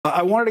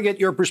I wanted to get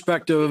your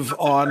perspective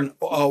on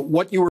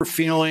what you were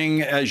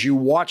feeling as you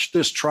watched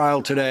this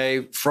trial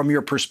today, from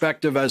your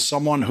perspective as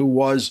someone who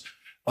was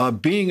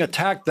being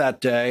attacked that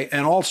day,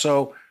 and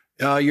also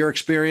your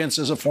experience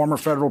as a former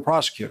federal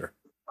prosecutor.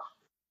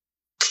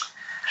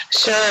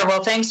 Sure.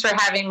 Well, thanks for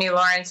having me,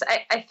 Lawrence.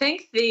 I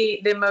think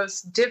the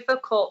most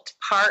difficult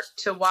part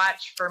to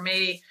watch for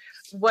me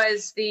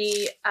was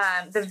the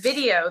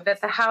video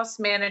that the House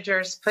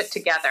managers put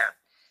together.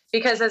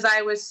 Because as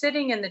I was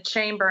sitting in the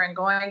chamber and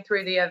going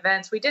through the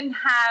events, we didn't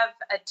have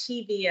a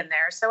TV in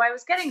there. So I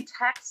was getting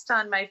text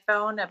on my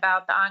phone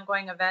about the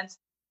ongoing events.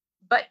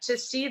 But to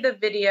see the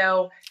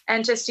video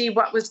and to see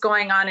what was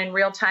going on in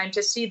real time,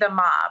 to see the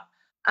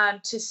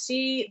mob, to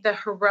see the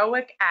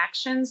heroic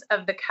actions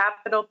of the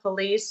Capitol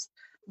Police,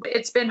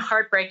 it's been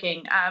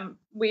heartbreaking.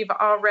 We've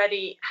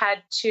already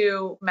had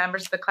 2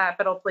 members of the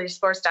Capitol Police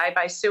Force die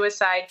by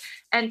suicide.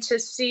 And to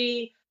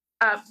see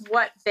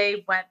what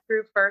they went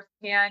through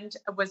firsthand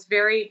was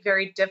very,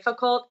 very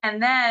difficult.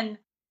 And then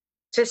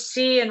to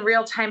see in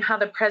real time how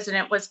the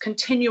president was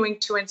continuing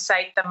to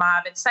incite the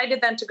mob,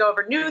 incited them to go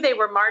over, knew they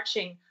were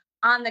marching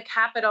on the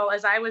Capitol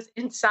as I was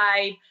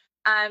inside,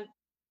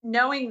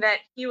 knowing that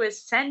he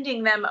was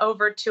sending them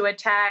over to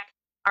attack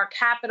our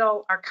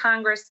Capitol, our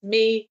Congress,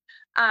 me.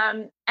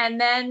 And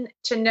then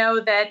to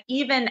know that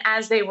even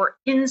as they were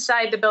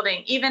inside the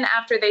building, even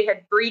after they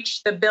had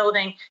breached the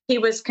building, he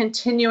was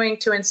continuing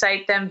to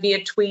incite them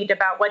via tweet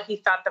about what he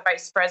thought the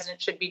vice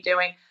president should be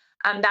doing.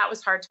 That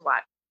was hard to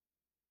watch.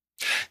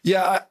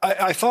 Yeah,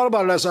 I thought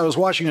about it as I was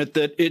watching it,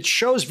 that it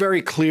shows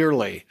very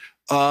clearly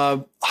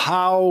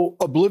how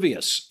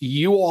oblivious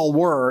you all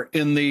were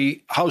in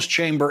the House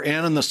chamber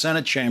and in the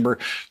Senate chamber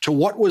to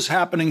what was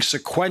happening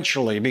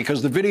sequentially,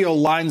 because the video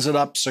lines it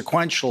up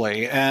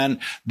sequentially, and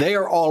they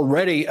are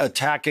already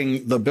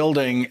attacking the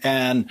building,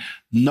 and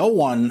no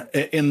one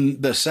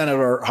in the Senate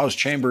or House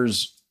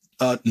chambers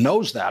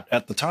knows that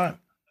at the time.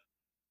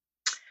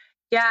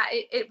 Yeah,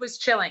 it was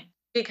chilling,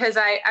 because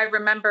I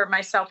remember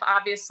myself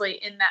obviously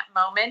in that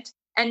moment,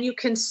 and you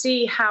can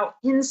see how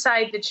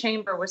inside the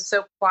chamber was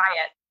so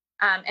quiet.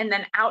 And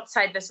then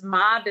outside, this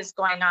mob is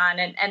going on.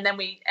 And then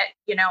we,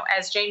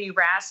 as Jamie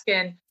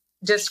Raskin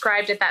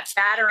described it, that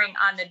battering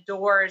on the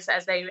doors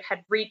as they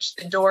had breached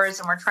the doors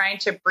and were trying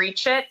to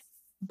breach it.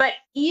 But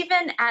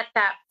even at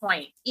that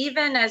point,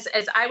 even as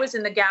I was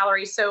in the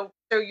gallery, so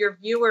your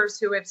viewers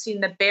who have seen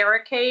the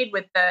barricade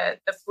with the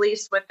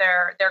police with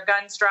their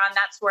guns drawn,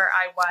 that's where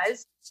I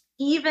was.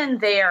 Even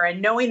there,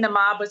 and knowing the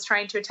mob was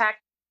trying to attack,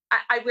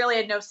 I really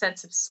had no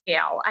sense of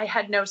scale. I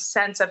had no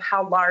sense of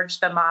how large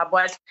the mob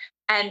was.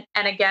 And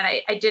again,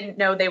 I didn't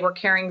know they were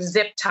carrying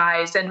zip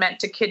ties and meant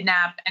to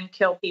kidnap and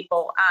kill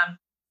people.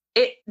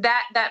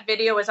 That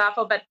video was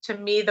awful. But to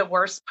me, the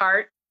worst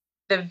part,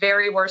 the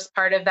very worst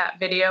part of that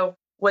video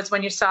was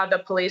when you saw the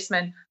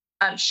policeman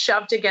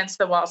shoved against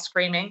the wall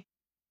screaming.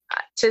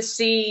 To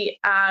see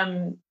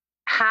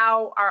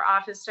how our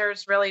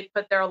officers really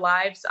put their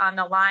lives on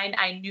the line.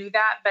 I knew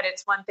that, but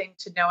it's one thing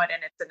to know it,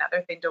 and it's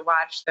another thing to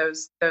watch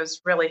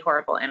those really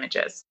horrible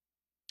images.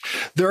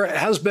 There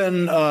has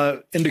been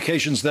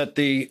indications that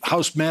the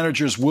House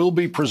managers will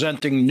be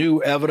presenting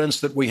new evidence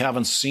that we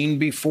haven't seen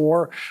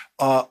before.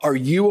 Are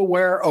you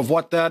aware of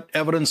what that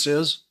evidence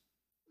is?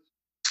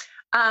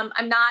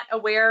 I'm not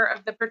aware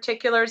of the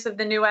particulars of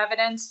the new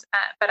evidence,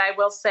 but I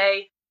will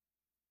say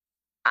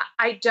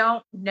I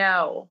don't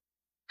know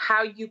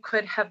how you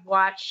could have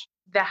watched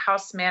the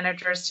House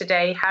managers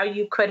today, how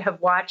you could have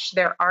watched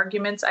their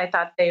arguments. I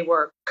thought they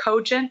were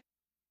cogent.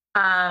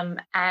 And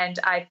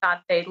I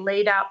thought they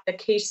laid out the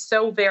case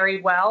so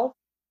very well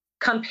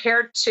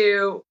compared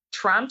to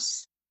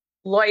Trump's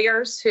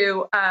lawyers,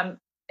 who,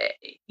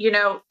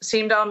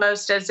 seemed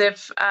almost as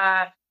if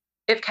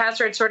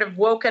Castro had sort of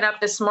woken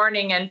up this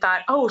morning and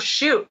thought, oh,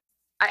 shoot,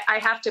 I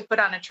have to put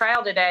on a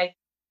trial today.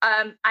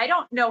 I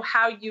don't know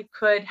how you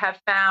could have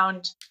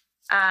found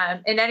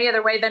in any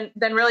other way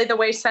than really the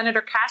way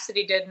Senator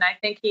Cassidy did. And I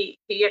think he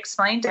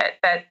explained it,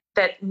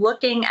 that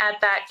looking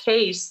at that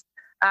case,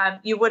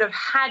 you would have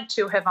had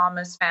to have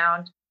almost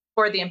found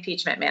for the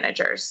impeachment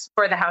managers,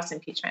 for the House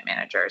impeachment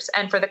managers,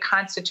 and for the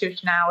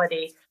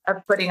constitutionality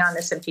of putting on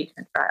this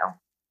impeachment trial.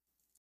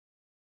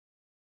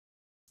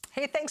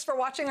 Hey, thanks for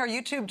watching our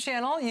YouTube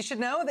channel. You should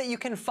know that you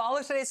can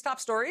follow today's top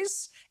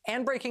stories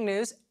and breaking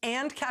news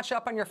and catch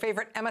up on your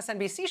favorite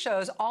MSNBC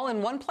shows all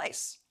in one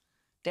place.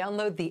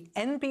 Download the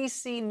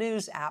NBC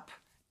News app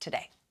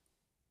today.